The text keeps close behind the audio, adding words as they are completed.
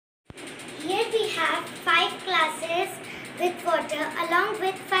is with water along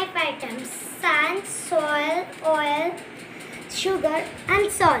with 5 items: sand, soil, oil, sugar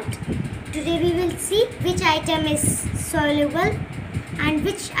and salt. Today we will see which item is soluble and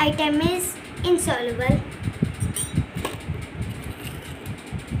which item is insoluble.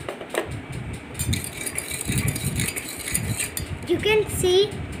 You can see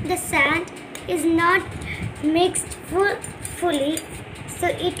the sand is not mixed fully, so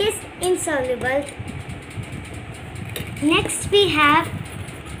it is insoluble. Next we have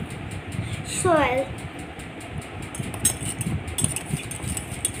soil.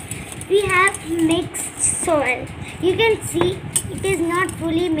 We have mixed soil. You can see it is not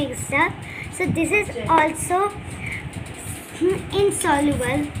fully mixed up, so this is also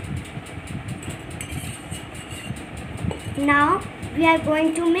insoluble. Now we are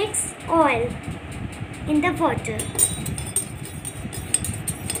going to mix oil in the water.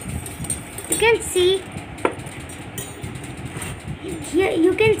 You can see here,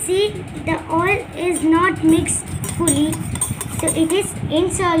 you can see the oil is not mixed fully, so it is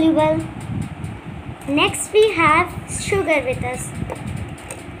insoluble. Next we have sugar with us.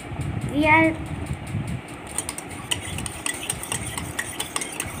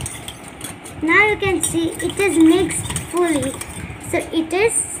 Now you can see it is mixed fully, so it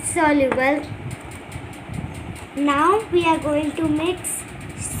is soluble. Now we are going to mix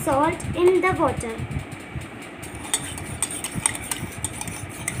salt in the water.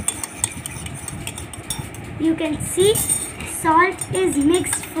 You can see salt is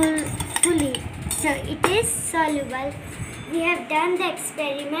mixed fully, so it is soluble. We have done the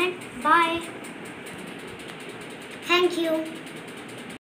experiment. Bye. Thank you.